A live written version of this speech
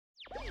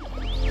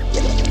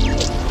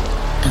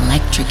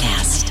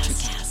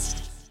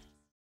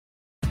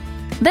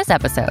This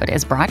episode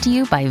is brought to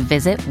you by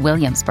Visit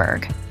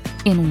Williamsburg.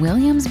 In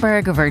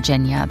Williamsburg,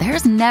 Virginia,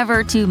 there's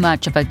never too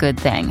much of a good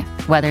thing.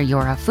 Whether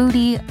you're a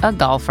foodie, a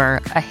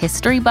golfer, a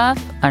history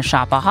buff, a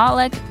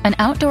shopaholic, an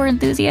outdoor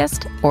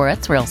enthusiast, or a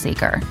thrill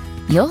seeker,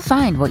 you'll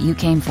find what you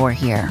came for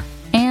here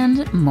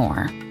and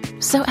more.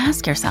 So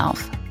ask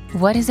yourself,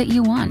 what is it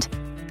you want?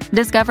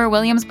 Discover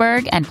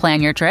Williamsburg and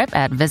plan your trip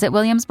at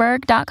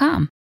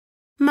visitwilliamsburg.com.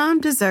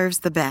 Mom deserves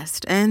the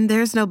best, and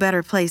there's no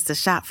better place to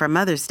shop for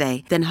Mother's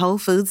Day than Whole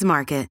Foods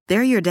Market.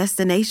 They're your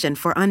destination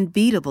for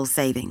unbeatable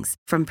savings,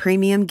 from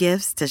premium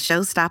gifts to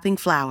show-stopping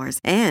flowers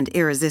and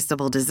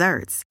irresistible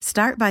desserts.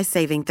 Start by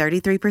saving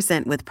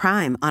 33% with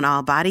Prime on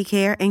all body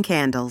care and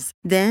candles.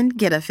 Then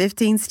get a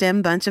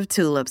 15-stem bunch of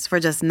tulips for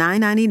just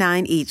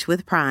 $9.99 each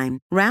with Prime.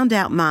 Round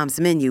out Mom's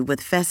menu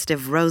with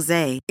festive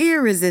rosé,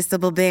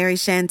 irresistible berry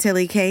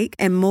chantilly cake,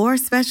 and more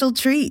special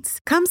treats.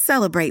 Come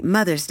celebrate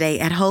Mother's Day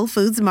at Whole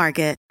Foods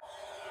Market.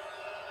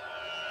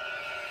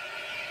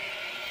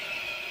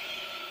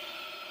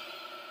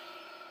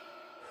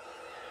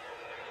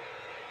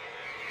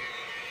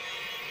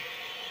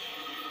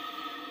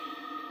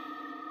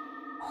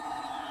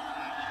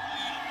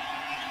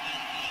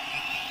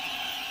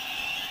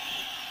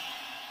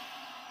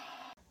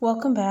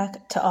 Welcome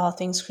back to All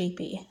Things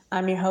Creepy.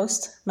 I'm your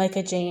host,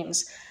 Micah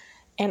James,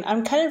 and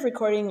I'm kind of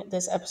recording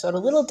this episode a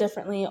little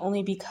differently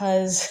only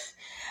because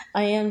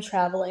I am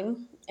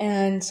traveling,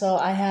 and so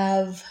I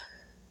have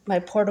my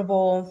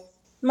portable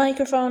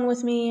microphone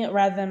with me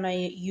rather than my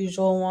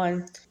usual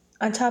one.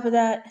 On top of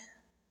that,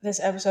 this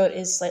episode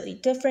is slightly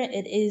different.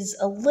 It is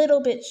a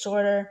little bit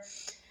shorter,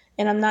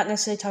 and I'm not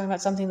necessarily talking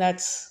about something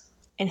that's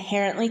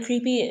inherently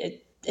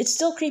creepy. It's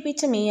still creepy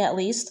to me, at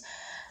least,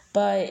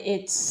 but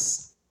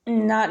it's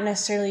not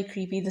necessarily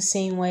creepy the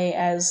same way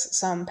as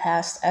some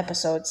past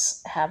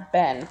episodes have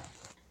been.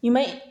 You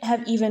might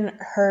have even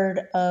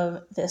heard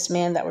of this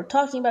man that we're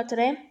talking about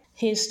today.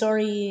 His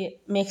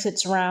story makes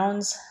its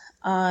rounds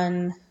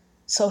on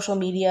social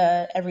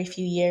media every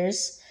few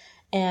years,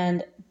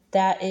 and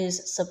that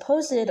is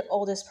supposed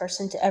oldest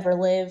person to ever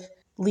live,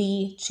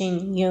 Lee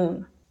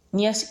Ching-Yeun.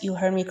 Yes, you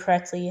heard me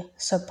correctly,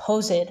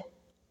 supposed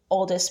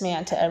oldest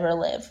man to ever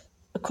live.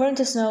 According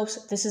to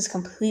Snopes, this is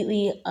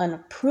completely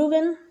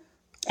unproven,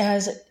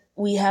 as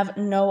we have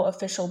no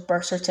official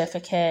birth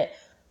certificate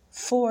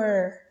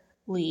for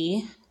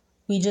Lee.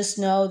 We just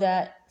know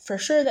that for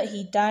sure that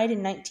he died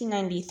in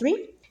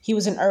 1993. He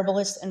was an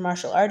herbalist and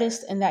martial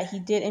artist, and that he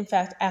did in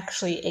fact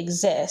actually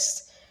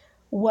exist.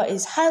 What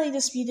is highly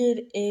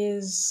disputed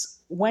is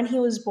when he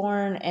was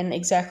born and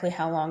exactly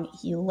how long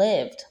he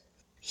lived.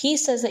 He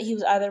says that he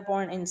was either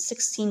born in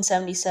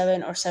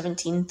 1677 or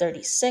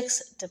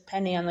 1736,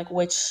 depending on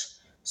which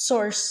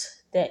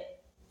source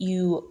that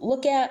you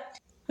look at.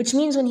 Which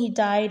means when he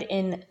died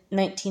in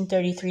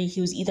 1933,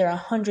 he was either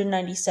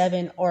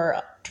 197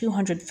 or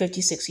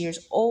 256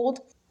 years old.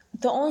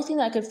 The only thing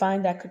that I could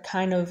find that could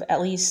kind of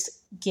at least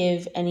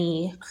give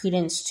any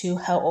credence to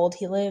how old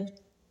he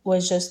lived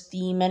was just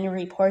the many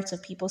reports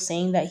of people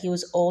saying that he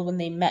was old when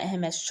they met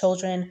him as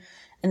children,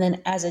 and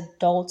then as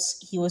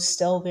adults, he was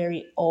still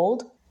very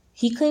old.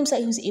 He claims that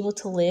he was able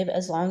to live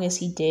as long as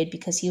he did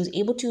because he was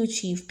able to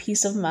achieve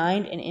peace of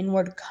mind and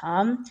inward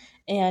calm.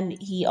 And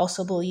he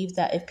also believed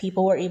that if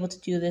people were able to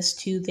do this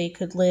too, they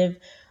could live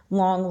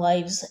long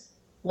lives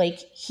like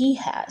he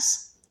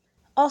has.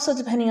 Also,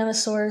 depending on the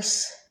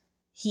source,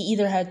 he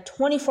either had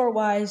 24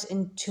 wives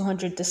and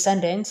 200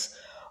 descendants,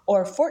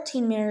 or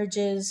 14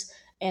 marriages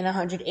and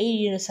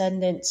 180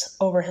 descendants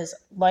over his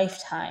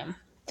lifetime.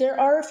 There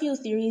are a few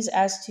theories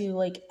as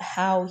to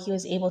how he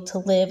was able to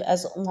live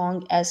as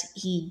long as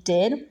he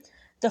did.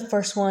 The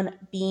first one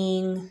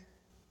being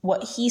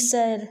what he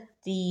said,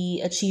 the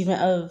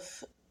achievement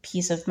of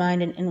peace of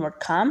mind and inward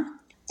calm.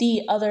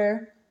 The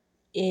other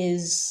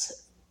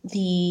is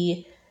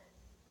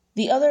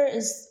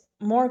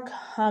more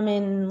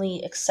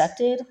commonly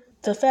accepted.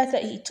 The fact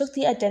that he took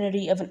the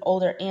identity of an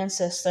older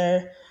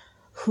ancestor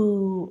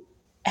who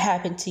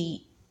happened to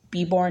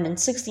be born in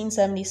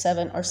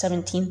 1677 or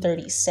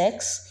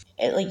 1736.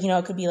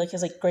 It could be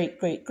his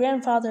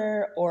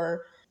great-great-grandfather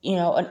or,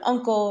 an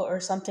uncle or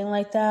something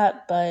like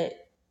that.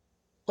 But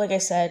like I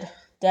said,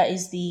 that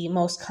is the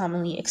most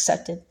commonly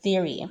accepted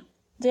theory.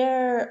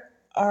 There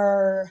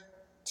are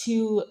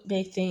two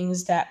big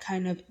things that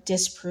kind of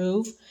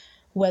disprove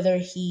whether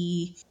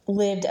he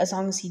lived as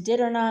long as he did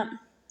or not.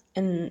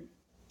 And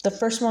the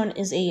first one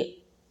is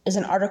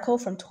an article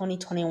from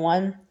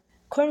 2021.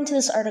 According to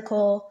this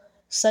article,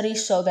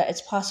 studies show that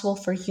it's possible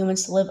for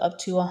humans to live up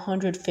to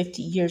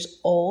 150 years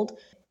old.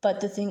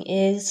 But the thing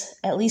is,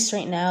 at least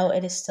right now,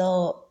 it is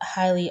still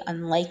highly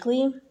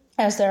unlikely,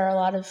 as there are a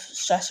lot of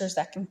stressors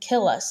that can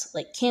kill us,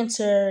 like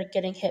cancer,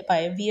 getting hit by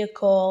a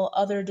vehicle,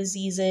 other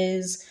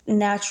diseases,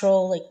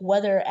 natural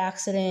weather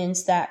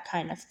accidents, that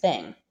kind of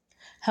thing.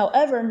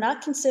 However,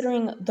 not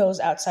considering those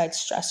outside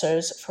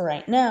stressors for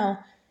right now,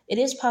 it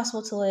is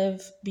possible to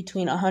live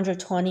between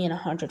 120 and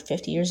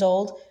 150 years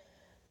old.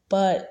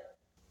 But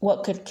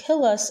what could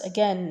kill us,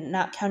 again,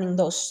 not counting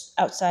those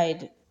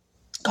outside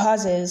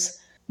causes,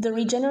 the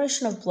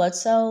regeneration of blood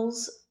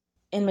cells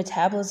and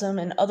metabolism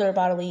and other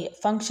bodily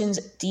functions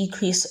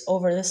decrease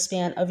over the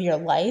span of your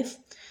life.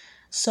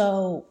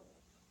 So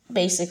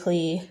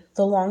basically,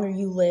 the longer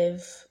you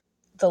live,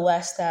 the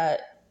less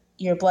that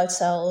your blood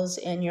cells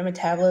and your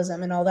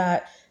metabolism and all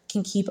that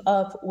can keep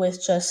up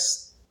with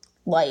just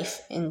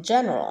life in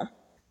general.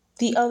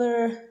 The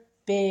other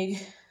big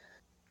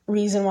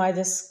reason why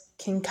this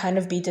can kind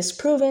of be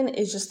disproven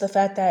is just the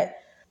fact that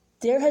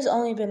there has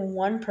only been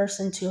one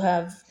person to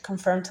have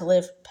confirmed to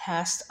live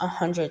past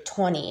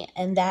 120,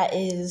 and that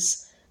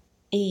is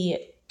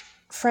a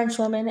French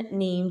woman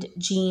named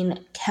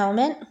Jean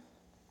Calment.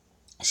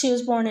 She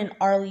was born in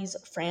Arles,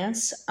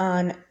 France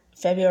on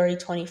February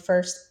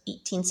 21st,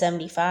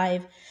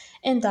 1875,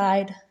 and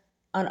died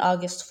on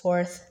August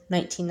 4th,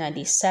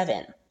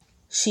 1997.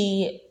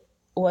 She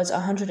was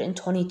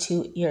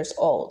 122 years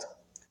old.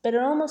 But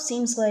it almost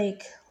seems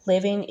like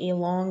living a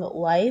long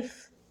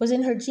life was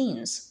in her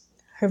genes.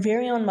 Her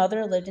very own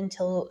mother lived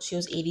until she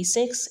was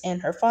 86,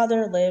 and her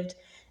father lived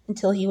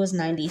until he was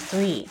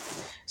 93.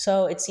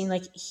 So it seemed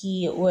like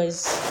Jean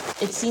was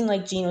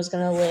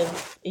going to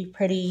live a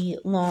pretty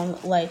long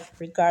life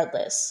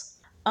regardless.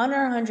 On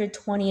her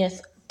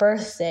 120th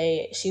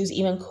birthday, she was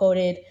even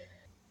quoted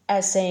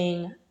as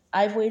saying,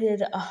 "I've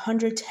waited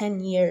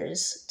 110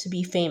 years to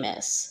be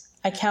famous.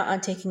 I count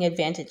on taking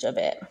advantage of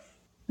it."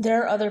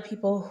 There are other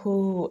people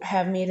who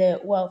have made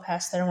it well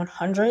past their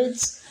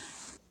 100s.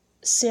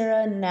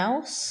 Sarah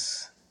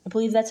Naus, I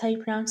believe that's how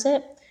you pronounce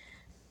it.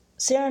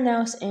 Sarah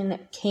Naus and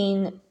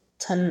Kane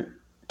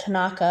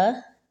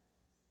Tanaka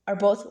are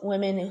both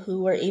women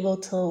who were able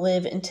to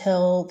live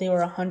until they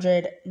were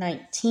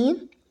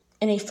 119.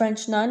 And a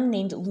French nun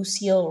named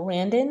Lucille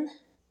Randon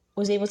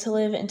was able to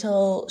live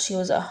until she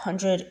was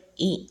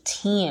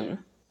 118.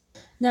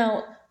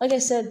 Now, like I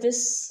said,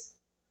 this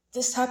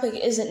topic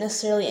isn't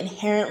necessarily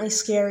inherently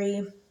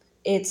scary.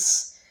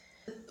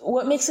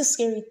 What makes it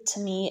scary to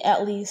me,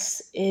 at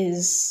least,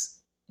 is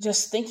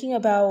just thinking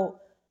about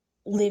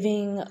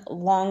living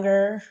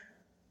longer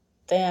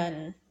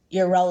than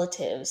your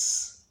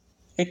relatives,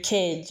 your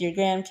kids, your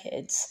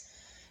grandkids.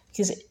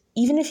 Because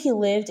even if you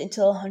lived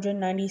until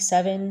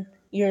 197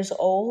 years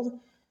old,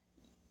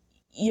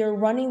 you're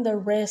running the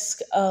risk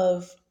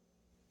of,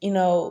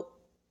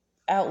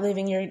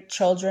 outliving your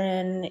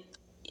children,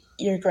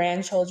 your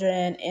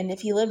grandchildren. And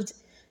if you lived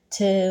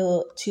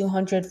till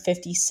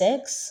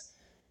 256,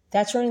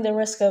 that's running the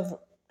risk of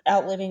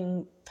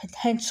outliving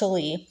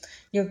potentially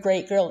your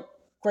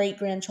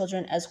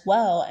great-grandchildren as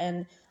well.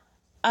 And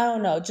I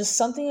don't know, just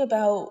something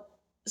about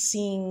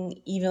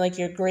seeing even like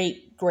your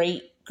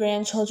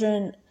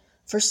great-great-grandchildren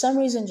for some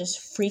reason just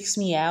freaks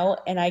me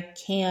out, and I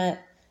can't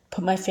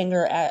put my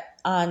finger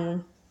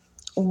on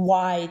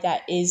why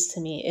that is to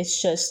me. It's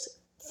just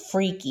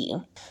freaky.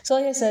 So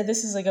like I said,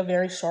 this is like a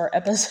very short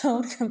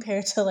episode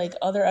compared to like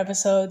other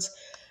episodes,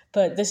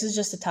 but this is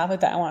just a topic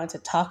that I wanted to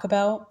talk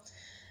about.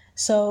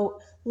 So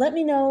let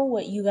me know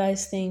what you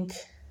guys think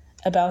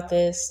about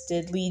this.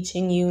 Did Lee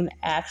Ching-Yeun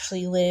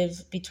actually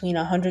live between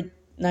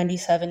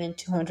 197 and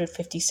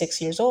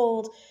 256 years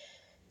old?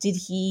 Did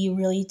he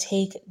really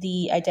take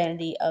the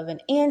identity of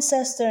an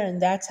ancestor,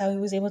 and that's how he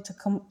was able to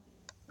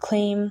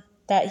claim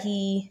that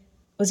he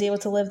was able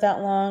to live that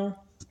long?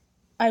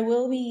 I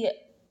will be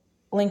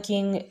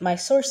linking my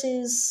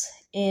sources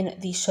in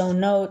the show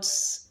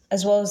notes,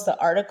 as well as the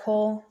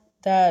article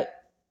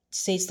that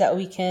states that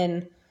we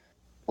can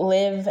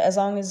live as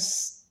long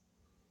as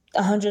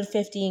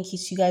 150 in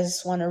case you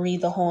guys want to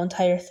read the whole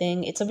entire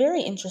thing. It's a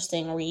very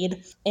interesting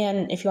read.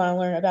 And if you want to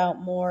learn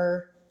about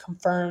more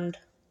confirmed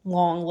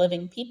long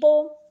living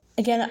people,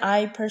 again,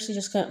 I personally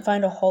just couldn't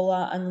find a whole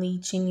lot on Lee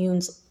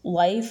Ching-Yeun's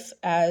life,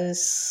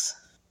 as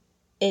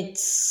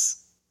it's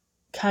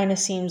kind of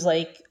seems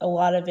like a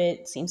lot of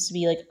it seems to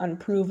be like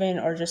unproven,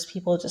 or just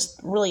people just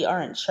really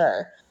aren't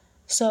sure.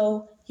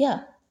 So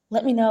yeah,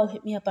 let me know.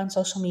 Hit me up on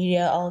social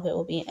media. All of it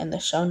will be in the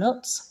show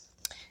notes.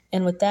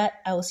 And with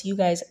that, I will see you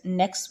guys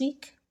next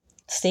week.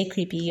 Stay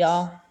creepy,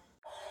 y'all.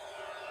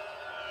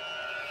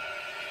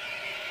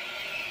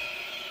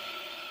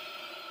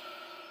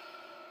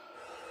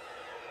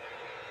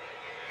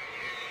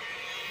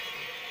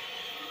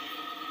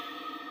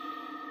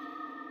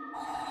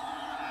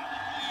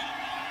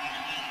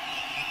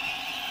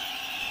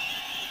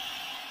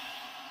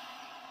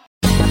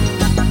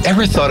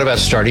 Ever thought about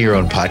starting your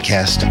own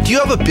podcast? Do you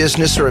have a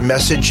business or a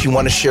message you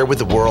want to share with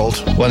the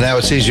world? Well, now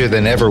it's easier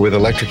than ever with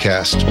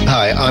Electricast.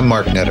 Hi, I'm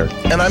Mark Netter.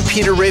 And I'm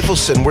Peter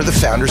Rafelson. We're the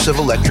founders of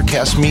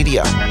Electricast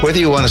Media. Whether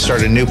you want to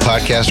start a new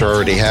podcast or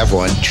already have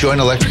one, join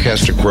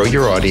Electricast to grow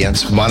your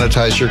audience,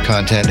 monetize your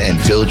content,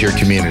 and build your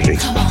community.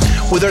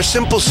 With our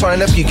simple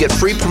sign-up, you get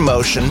free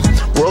promotion,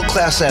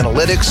 world-class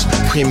analytics,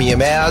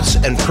 premium ads,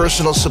 and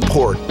personal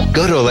support.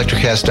 Go to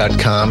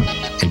electricast.com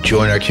and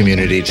join our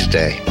community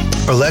today.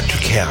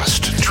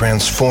 Electricast.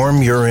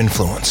 Transform your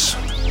influence.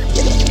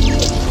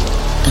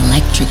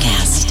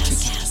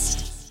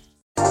 Electricast.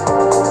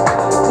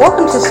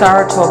 Welcome to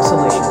Sarah Talk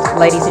Solutions.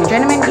 Ladies and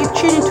gentlemen, you've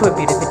tuned into a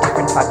bit of a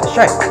different type of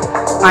show.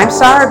 I'm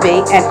Sarah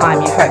B and I'm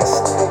your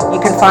host. You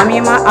can find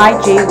me on my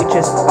IG, which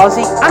is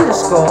Aussie_Sarah_LA.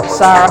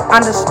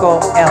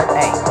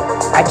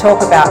 I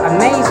talk about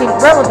amazing,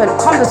 relevant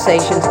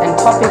conversations and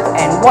topics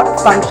and what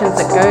functions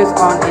that goes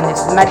on in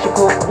this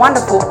magical,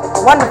 wonderful,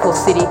 wonderful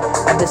city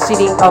of the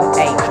City of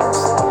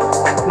Angels.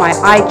 My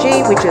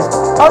IG, which is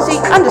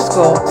Aussie_Sarah_LA.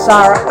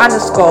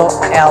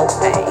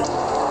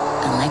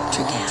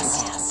 Electric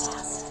acid.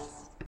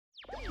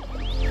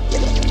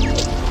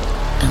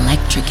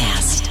 Electric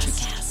acid.